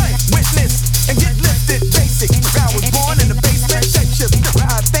 Trismegistus. Witness and get lifted. Basic. I was born in the basement. Shape shift.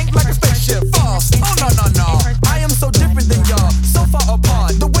 I think like a spaceship. False. Oh no, no, no. I am so different than y'all. So far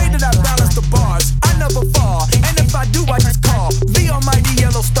apart. The way that I balance the bars, I never fall. And if I do, I just call the almighty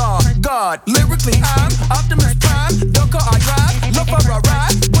yellow star. God. Lyrically, I'm Optimus Prime. The car I drive. Look for a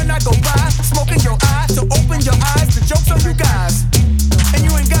ride. When I go by, smoke in your eye. So open your eyes. The joke's on you guys. And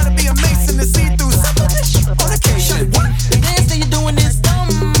you ain't gotta be a Mason to see through some of this shit on occasion. The dance that you're doing is dumb.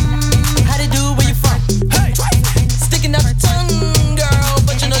 How they do where you from? Hey, sticking out your tongue, girl,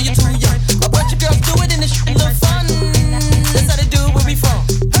 but you know you're too young. A bunch of girls do it and it should look fun. That's how they do where we from.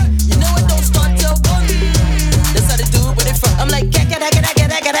 You know it don't start till 1. That's how they do it where they from. I'm like,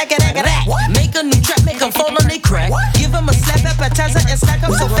 make a new track, make them fall on they crack. Give them a slap appetizer and stack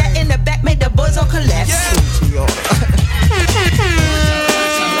up so fat in the back, make the boys all collapse. Hey,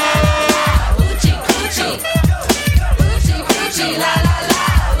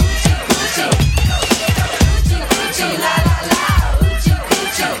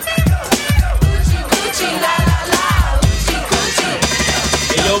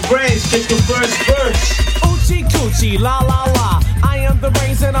 yo, Brains, kick the first verse. Oochie coochie, la la la. I am the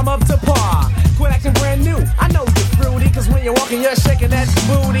brains and I'm up to par. Quit acting brand new. I know you're fruity, cause when you're walking, you're shaking that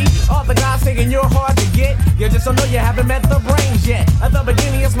booty. All the guys thinking you're hard to get. You just don't know you haven't met the brains yet. At the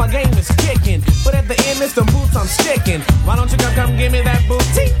beginning, it's my game is kicking. But at the end, it's the boots I'm sticking. Why don't you come give me that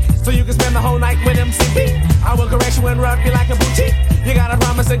boutique? So you can spend the whole night with MCP. I will caress you and rub you like a boutique. You gotta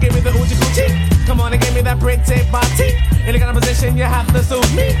promise to give me the oochie coochie. Come on and give me that pretty body. In the kind of position you have to suit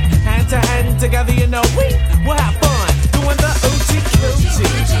me. Hand to hand together, you know we will have fun doing the oochie coochie.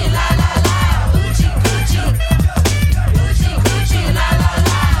 Oochie la la la, oochie coochie. Oochie coochie la la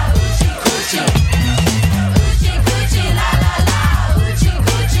la, oochie coochie. Oochie coochie la la la, oochie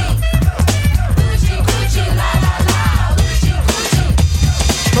coochie. Oochie coochie la la la, oochie coochie.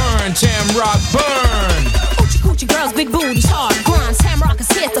 Burn, Tamrock, burn. Oochie coochie girls, big booties, hard grind. Tamrock is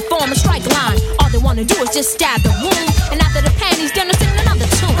here to form a strike line. All they wanna do is just stab the wound. And after the panties, then they're singing another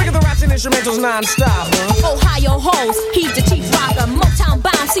tune. Look at the raps and instrumentals non-stop, huh? Ohio hoes, he's the chief rocker. Motown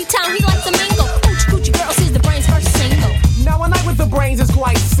bound, C-Town, he likes to mingle. Oochie coochie girls, he's the brains first single. Now a night with the brains is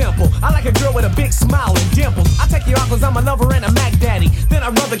quite simple. I like a girl with a big smile and dimples. I take you out cause I'm a lover and a Mac daddy. Then I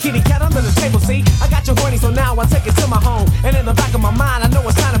rub the kitty cat under the table, see? I got you horny, so now I take it to my home. And in the back of my mind, I know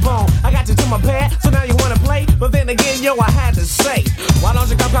it's kind of bone. I got you to my bed, so now you wanna play? But then again, yo, I had to say, why don't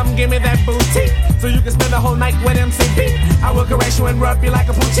you come and give me that boutique? So you can spend the whole night with MCP. I will caress you and rub you like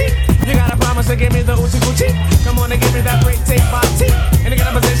a boutique. You gotta promise to give me the oochie coochie. Come on and give me that pretty body. In the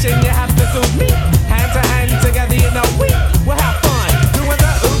kind of position you have to suit me. Hand to hand together, you know we will have fun doing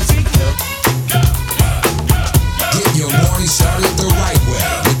the oochie coochie. Get your morning started the right way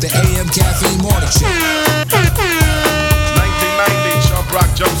with the AM Caffeine Morning Show. 1990, Chubb Rock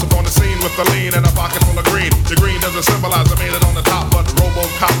jumps upon the scene with a lean and a pocket full of green. The green doesn't symbolize I made it on the top, but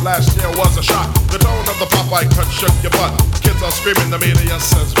RoboCop last year was a shock. The tone of the Popeye cut shook your butt. Kids are screaming, the media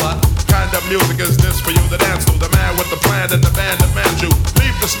says what? Kind of music is this for you to dance to? The man with the plan and the band demands you.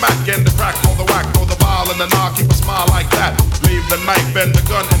 Leave the smack and the crack for the whack, for the ball and the knock, keep a smile like that. Leave the knife and the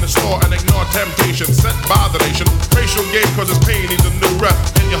gun in the store and ignore temptation sent by the nation. Racial game cause it's pain needs a new rep.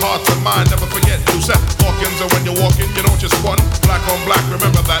 In your heart and mind, never forget you set Hawkins, and when you're walking, you don't just one. Black on black,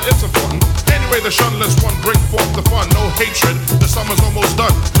 remember that it's important. Anyway, the shunless one bring forth the fun. No hatred, the summer's almost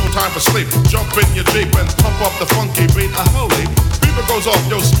done. No time for sleep. Jump in your Jeep and pump up the funky beat. Holy beaver goes off,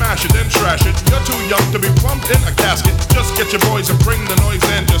 yo, smash it, then trash it. You're too young to be plumped in a casket. Just get your boys and bring the noise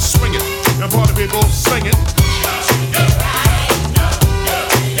and just swing it. And party people sing it.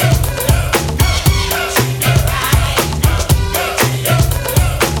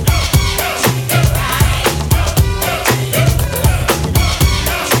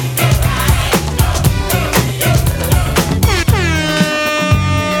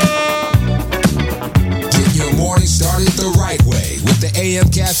 AM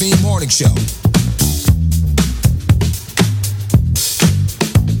Caffeine Morning Show.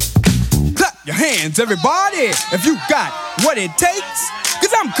 Clap your hands, everybody, if you got what it takes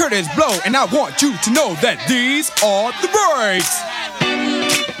Cause I'm Curtis Blow, and I want you to know that these are the breaks.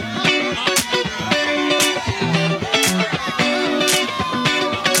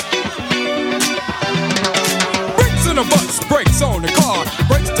 Brakes on a bus, brakes on a car,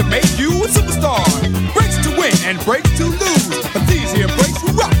 brakes to make you a superstar, brakes to win and brakes to lose. But these here brakes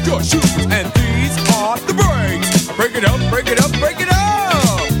will rock your shoes, and these are the breaks. Break it up, break it up, break it up.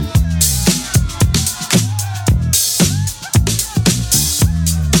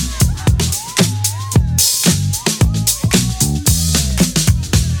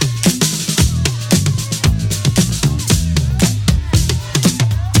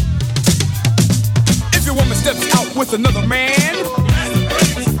 If your woman steps out with another man,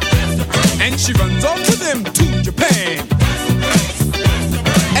 and she runs off with him to Japan,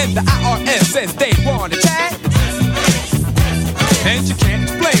 and the IRS says they want to chat, and you can't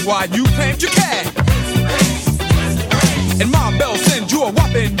explain why you claimed your cat, and Ma Bell sends you a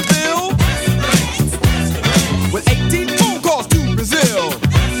whopping bill with 18 phone calls to Brazil,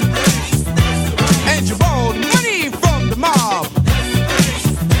 and you borrowed money from the mob,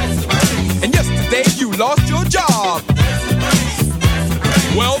 and yesterday you lost your job.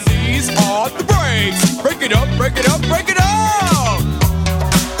 Well, these are the breaks. Break it up, break it up, break it up.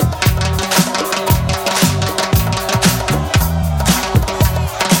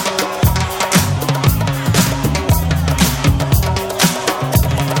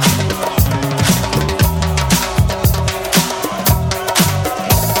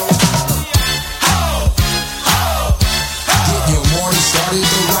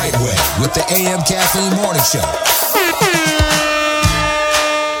 With the AM Caffeine Morning Show.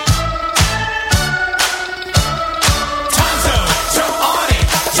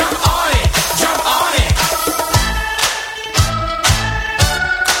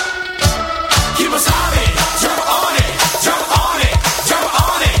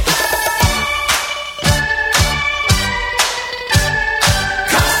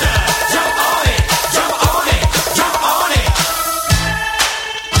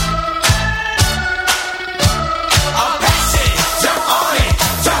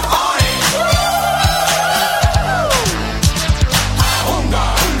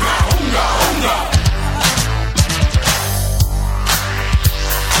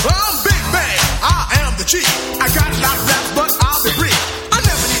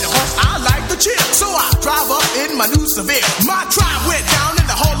 My tribe went down in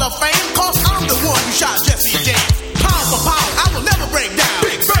the Hall of Fame, cause I'm the one who shot Jesse James. Pound for pound, I will never break down.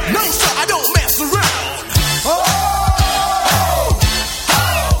 Big Bang. No sir, I don't mess around.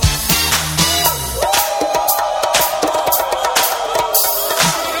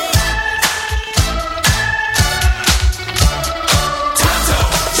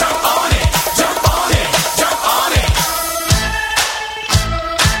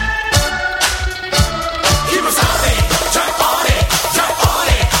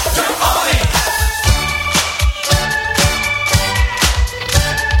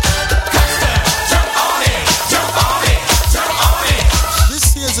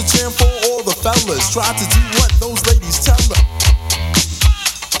 Try to do what those ladies tell them.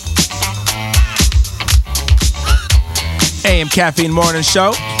 AM Caffeine Morning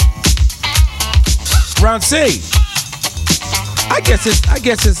Show. Round C. I guess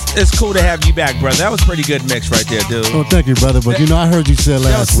it's cool to have you back, brother. That was a pretty good mix right there, dude. Oh, thank you, brother. But you know, I heard you said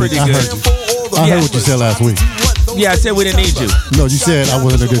last week. That was pretty good. I heard what you said last week. Yeah, I said we didn't need you. No, you said I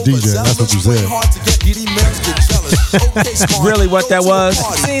wasn't a good DJ. That's what you said. Really, what that was?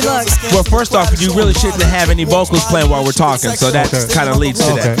 See, look. Well, first off, you really shouldn't have any vocals playing while we're talking, so that kind of leads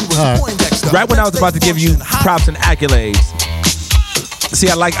to that. All right when I was about to give you props and accolades, see,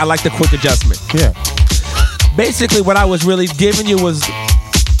 I like the quick adjustment. Yeah. Basically, what I was really giving you was,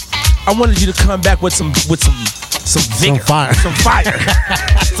 I wanted you to come back with some vigor, some fire,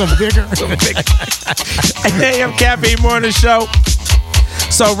 some vigor. AM Caffeine Morning Show.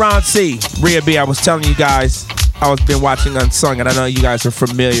 So Round C, Rhea B, I was telling you guys, I was been watching Unsung, and I know you guys are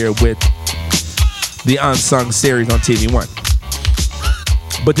familiar with the Unsung series on TV One.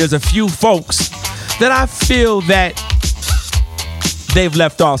 But there's a few folks that I feel that they've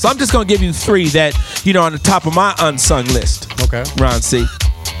left off. So I'm just gonna give you three that, you know, on the top of my Unsung list. Okay. Round C.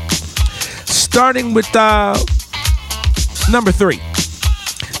 Starting with number 3.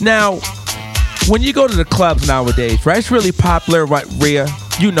 Now, when you go to the clubs nowadays, right, it's really popular, right, Rhea?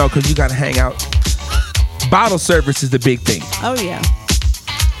 You know, because you got to hang out. Bottle service is the big thing. Oh, yeah.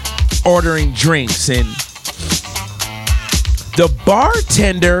 Ordering drinks, and the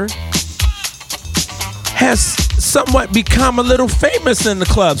bartender has somewhat become a little famous in the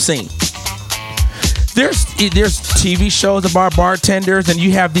club scene. There's TV shows about bartenders, and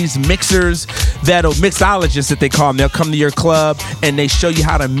you have these mixers mixologists that they call them. They'll come to your club and they show you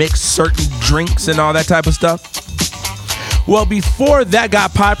how to mix certain drinks and all that type of stuff. Well, before that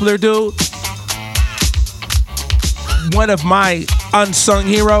got popular, dude, one of my unsung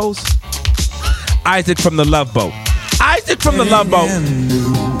heroes, Isaac from the Love Boat. Isaac from the Love Boat.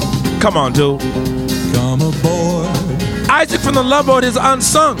 Come on, dude. Come aboard. Isaac from the Love Boat is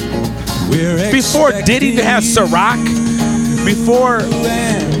unsung. Before Diddy had Ciroc, before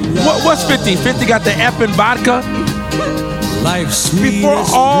what's 50? 50 got the F and vodka. Before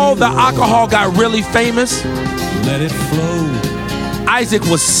all the alcohol got really famous, let it flow. Isaac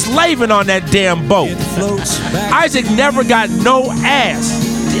was slaving on that damn boat. Isaac never got no ass.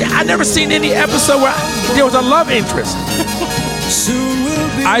 I never seen any episode where there was a love interest.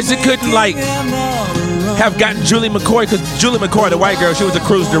 Isaac couldn't have gotten Julie McCoy, because Julie McCoy, the white girl, she was a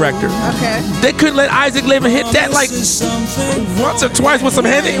cruise director. Okay. They couldn't let Isaac live and hit that once or twice with some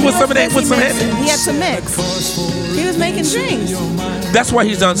Henny. He had to mix. He was making drinks. That's why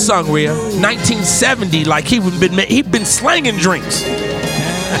he's unsung, Rhea. 1970, he'd been slanging drinks.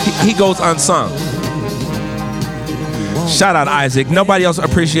 He goes unsung. Shout out Isaac. Nobody else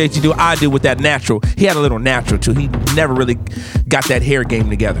appreciates you. I do with that natural. He had a little natural too. He never really got that hair game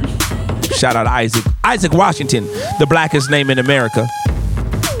together. Shout out Isaac. Isaac Washington, the blackest name in America.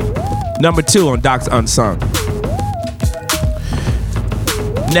 Number 2 on Doc's Unsung.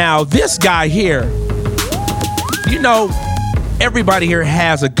 Now, this guy here, everybody here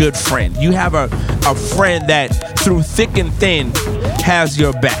has a good friend. You have a friend that through thick and thin has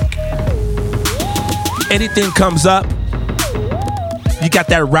your back. Anything comes up, you got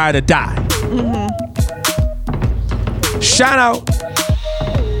that ride or die. Mm-hmm. Shout out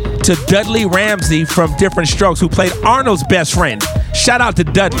to Dudley Ramsey from Different Strokes, who played Arnold's best friend. Shout out to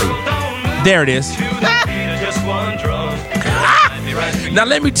Dudley. There it is. Now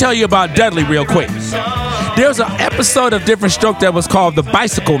let me tell you about Dudley real quick. There's an episode of Different Stroke that was called The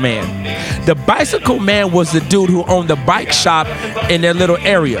Bicycle Man. The Bicycle Man was the dude who owned the bike shop in their little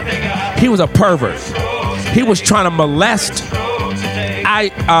area. He was a pervert. He was trying to molest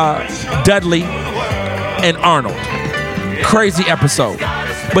Dudley and Arnold. Crazy episode.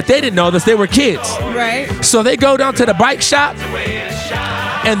 But they didn't know this. They were kids. Right. So they go down to the bike shop,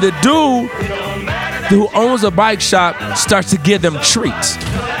 and the dude who owns a bike shop starts to give them treats.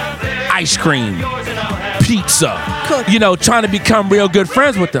 Ice cream, pizza, trying to become real good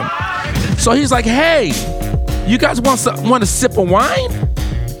friends with them. So he's like, hey, you guys want a sip of wine?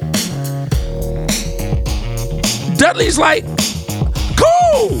 Dudley's like,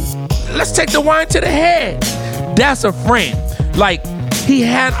 cool, let's take the wine to the head. That's a friend. He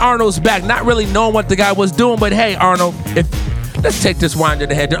had Arnold's back, not really knowing what the guy was doing, but hey, Arnold, let's take this wine to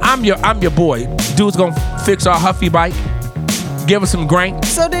the head. I'm your boy. Dude's gonna fix our Huffy bike, give us some grain.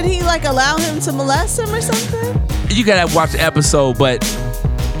 So did he allow him to molest him or something? You gotta watch the episode, but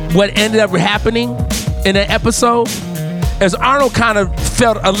what ended up happening in the episode is Arnold kind of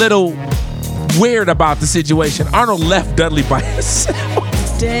felt a little weird about the situation. Arnold left Dudley by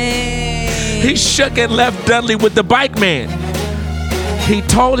himself. Dang. He shook and left Dudley with the bike man. He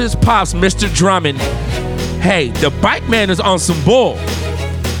told his pops, Mr. Drummond, hey, the bike man is on some bull.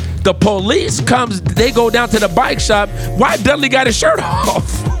 The police comes, they go down to the bike shop. Why Dudley got his shirt off?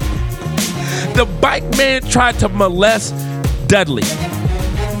 The bike man tried to molest Dudley,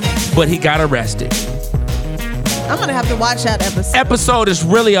 but he got arrested. I'm gonna have to watch that episode. Episode is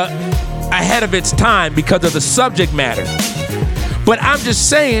really ahead of its time because of the subject matter. But I'm just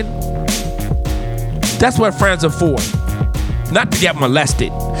saying, that's what friends are for. Not to get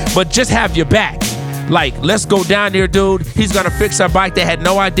molested, but just have your back. Let's go down there, dude. He's gonna fix our bike. They had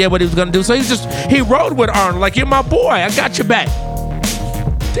no idea what he was gonna do. So he rode with Arnold, you're my boy, I got your back.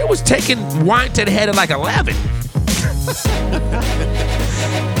 They was taking wine to the head at 11.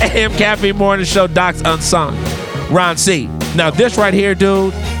 AM Caffeine Morning Show, Doc's Unsung. Ron C. Now this right here,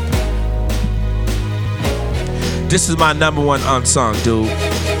 dude, this is my number 1 unsung, dude.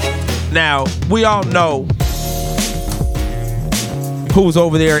 Now, we all know who's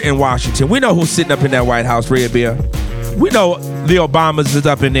over there in Washington. We know who's sitting up in that White House, Rhea. We know the Obamas is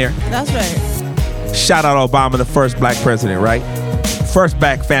up in there. That's right. Shout out Obama, the first black president, right? First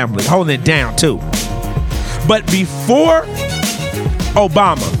black family, holding it down too. But before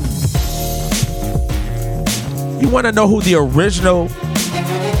Obama, you want to know who the original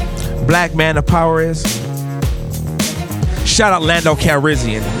black man of power is? Shout out Lando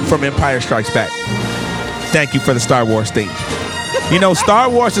Calrissian from Empire Strikes Back. Thank you for the Star Wars theme. Star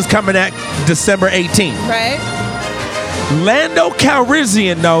Wars is coming at December 18th. Right. Lando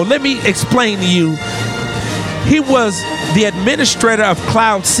Calrissian, though, let me explain to you He was the administrator of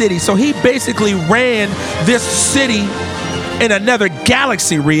Cloud City. So he basically ran this city in another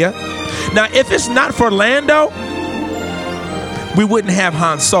galaxy, Rhea. Now, if it's not for Lando, we wouldn't have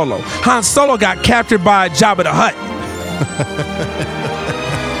Han Solo. Han Solo got captured by Jabba the Hutt.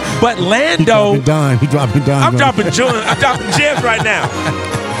 But Lando... He dropping dime. I'm dropping gems right now.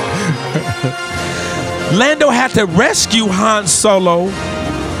 Lando had to rescue Han Solo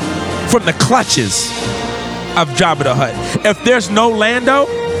from the clutches of Jabba the Hutt. If there's no Lando,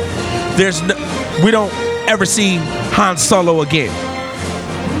 we don't ever see Han Solo again.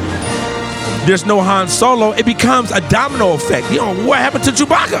 There's no Han Solo, it becomes a domino effect. You know, what happened to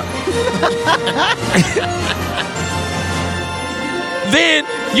Chewbacca? Then,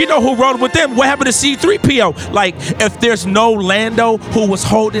 you know who rode with them? What happened to C-3PO? Like, if there's no Lando who was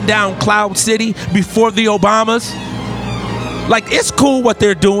holding down Cloud City before the Obamas, like, it's cool what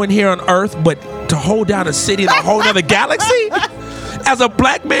they're doing here on Earth, but to hold down a city in a whole other galaxy? As a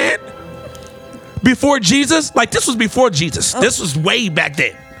black man? Before Jesus? Like, this was before Jesus. This was way back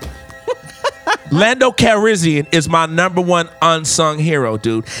then. Lando Calrissian is my number one unsung hero,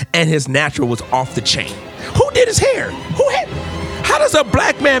 dude. And his natural was off the chain. Who did his hair? How does a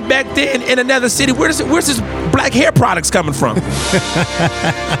black man back then in another city, where's his black hair products coming from?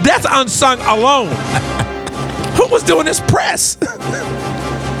 That's unsung alone. Who was doing this press?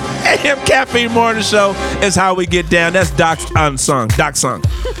 AM Caffeine Morning Show is how we get down. That's Doc's Unsung. Doc Sung.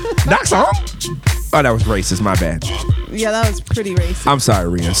 Doc Sung? Oh, that was racist. My bad. Yeah, that was pretty racist. I'm sorry,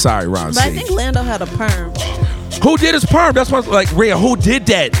 Rhea. Sorry, Ron. But I think Lando had a perm. Who did his perm? That's what, like, Rhea, who did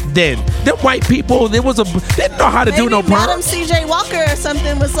that then? Them white people, they didn't know how to do no perm. Madam C.J. Walker or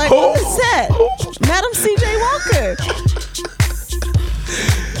something was like on the set. Madam C.J. Walker.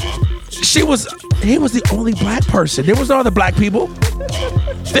 He was the only black person. There was no other black people.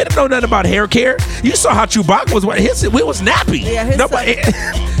 They didn't know nothing about hair care. You saw how Chewbacca was. We was nappy. Yeah, his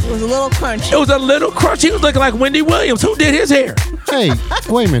it was a little crunchy. It was a little crunchy. He was looking like Wendy Williams. Who did his hair? Hey,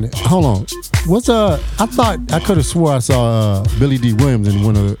 wait a minute. Hold on. I could have swore I saw Billy D. Williams in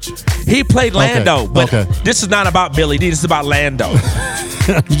one of the... He played Lando, but okay. This is not about Billy D. This is about Lando.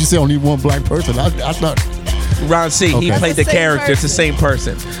 Did you say only one black person? I thought... Ron C. Okay. He played the character. Person. It's the same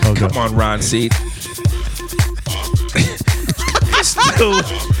person. Okay. Come on, Ron C.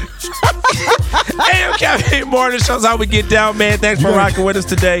 AM Caffeine Morning Show's how we get down, man. Thanks for rocking with us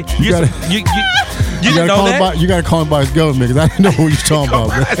today. You didn't know that? You gotta call him by his government because I didn't know who you're talking about,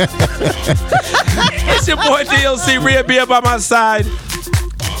 man. It's your boy DLC. Rhea be up by my side.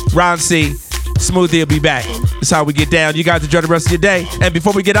 Ron C. Smoothie will be back. That's how we get down. You guys enjoy the rest of your day. And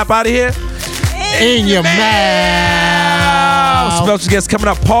before we get up out of here, in your mouth. Special guest coming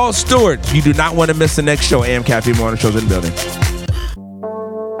up, Paul Stewart. You do not want to miss the next show. AM Caffeine Morning Show's in the building.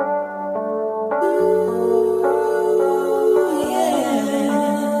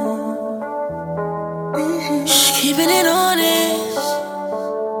 Keeping it honest.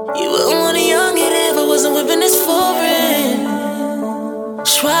 You wouldn't want a young kid if I wasn't whipping this foreign.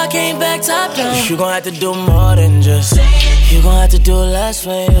 So I came back top down. You gon' have to do more than just. You gon' have to do less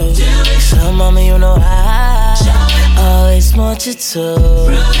for you. So mama, you know I always want you to.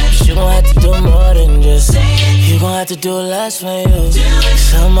 You gon' have to do more than just. You gon' have to do less for you.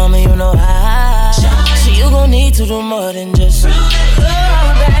 So mama, you know I. So you gon' need to do more than just. You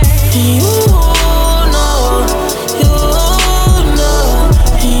know, you know,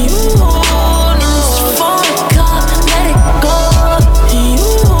 you know. It's for God, let it go. You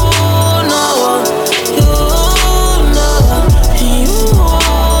know, you know, you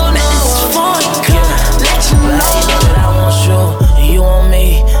know. It's for God, let you know that I want you, you want me.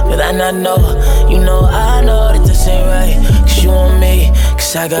 That I not know, you know I know that this ain't right. Cause you want me,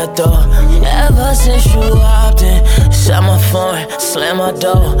 cause I got dough. Ever since you hopped in, shut my phone, slam my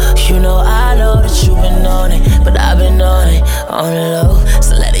door. You know I know that you been on it, but I've been on it, on the low.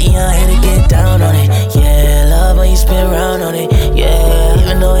 So